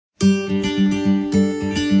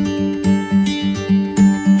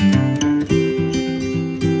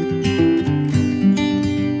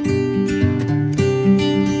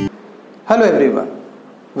Hello everyone,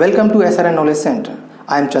 welcome to SRN Knowledge Centre.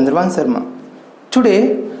 I am Chandrabhan Sharma. Today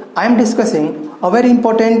I am discussing a very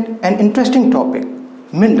important and interesting topic,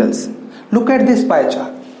 minerals. Look at this pie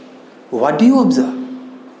chart. What do you observe?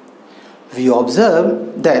 We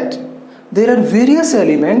observe that there are various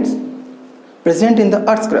elements present in the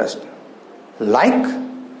earth's crust like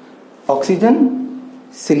oxygen,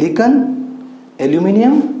 silicon,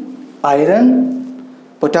 aluminium, iron,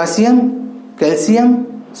 potassium, calcium,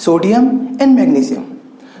 sodium and magnesium,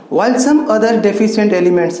 while some other deficient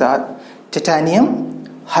elements are titanium,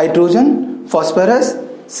 hydrogen, phosphorus,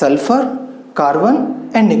 sulfur, carbon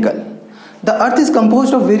and nickel. The earth is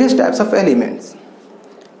composed of various types of elements.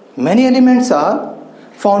 Many elements are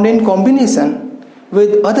found in combination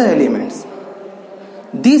with other elements.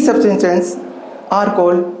 These substances are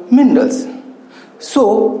called minerals.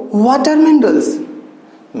 So, what are minerals?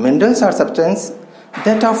 Minerals are substances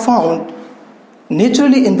that are found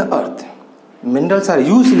naturally in the earth. Minerals are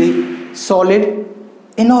usually solid,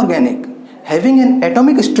 inorganic, having an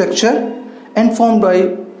atomic structure and formed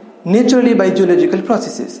naturally by geological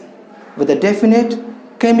processes with a definite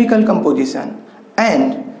chemical composition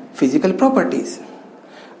and physical properties.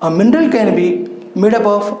 A mineral can be made up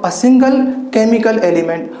of a single chemical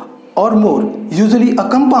element or more, usually a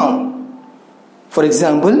compound. For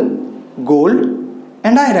example, gold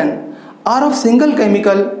and iron are of single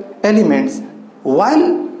chemical elements,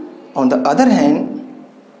 while on the other hand,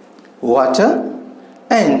 water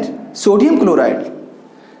and sodium chloride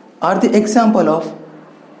are the example of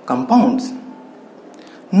compounds.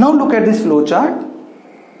 Now look at this flow chart.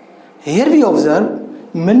 Here we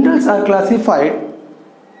observe minerals are classified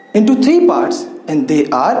into three parts, and they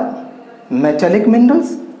are metallic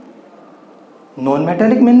minerals,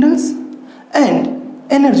 non-metallic minerals and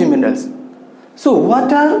energy minerals. So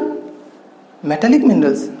what are metallic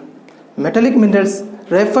minerals? Metallic minerals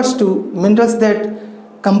refers to minerals that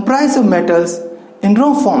comprise of metals in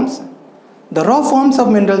raw forms. The raw forms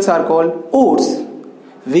of minerals are called ores.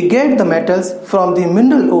 We get the metals from the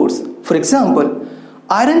mineral ores. For example,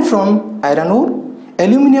 iron from iron ore,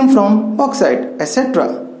 aluminium from bauxite,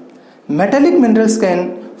 etc. Metallic minerals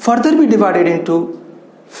can further be divided into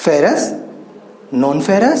ferrous,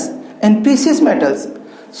 non-ferrous and precious metals.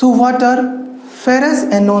 So what are ferrous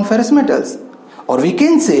and non-ferrous metals? Or we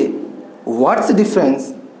can say, what's the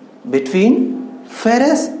difference between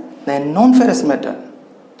ferrous and non-ferrous metal?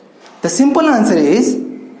 The simple answer is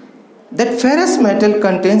that ferrous metal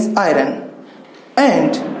contains iron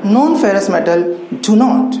and non-ferrous metal do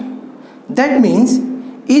not. That means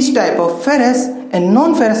each type of ferrous and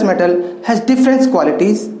non-ferrous metal has different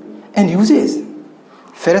qualities and uses.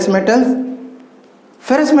 Ferrous metals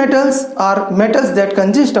are metals that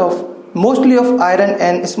consist of mostly of iron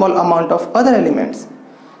and small amount of other elements.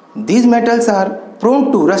 These metals are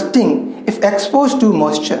prone to rusting if exposed to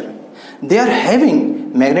moisture. They are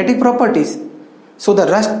having magnetic properties. So the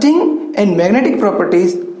rusting and magnetic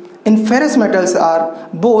properties in ferrous metals are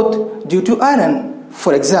both due to iron.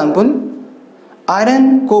 For example,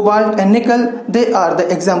 iron, cobalt and nickel, they are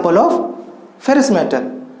the example of ferrous metal.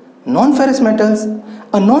 Non-ferrous metals.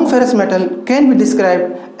 A non-ferrous metal can be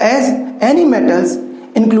described as any metals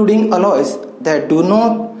including alloys that do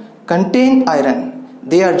not contain iron.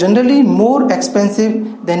 They are generally more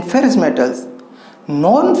expensive than ferrous metals.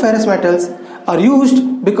 Non-ferrous metals are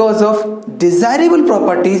used because of desirable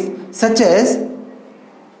properties such as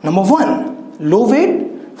number 1, low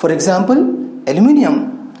weight, for example,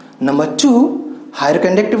 aluminium. Number 2, higher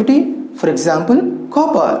conductivity, for example,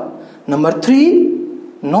 copper. Number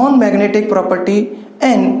 3, non-magnetic property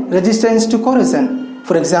and resistance to corrosion,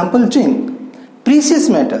 for example, zinc. Precious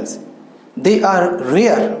metals, they are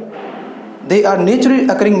rare. They are naturally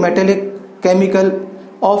occurring metallic chemical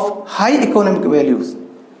of high economic values.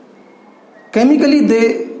 Chemically,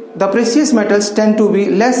 the precious metals tend to be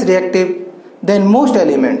less reactive than most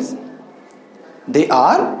elements. They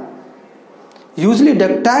are usually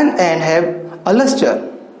ductile and have a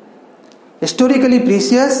luster. Historically,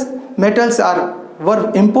 precious metals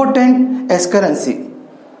were important as currency,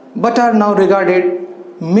 but are now regarded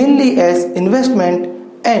mainly as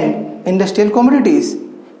investment and industrial commodities.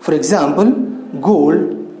 For example,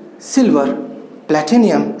 gold, silver,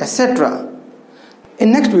 platinum, etc.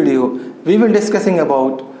 In next video, we will discussing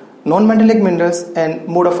about non-metallic minerals and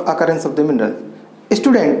mode of occurrence of the mineral.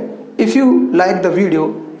 Student, if you like the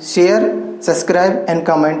video, share, subscribe and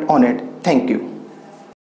comment on it. Thank you.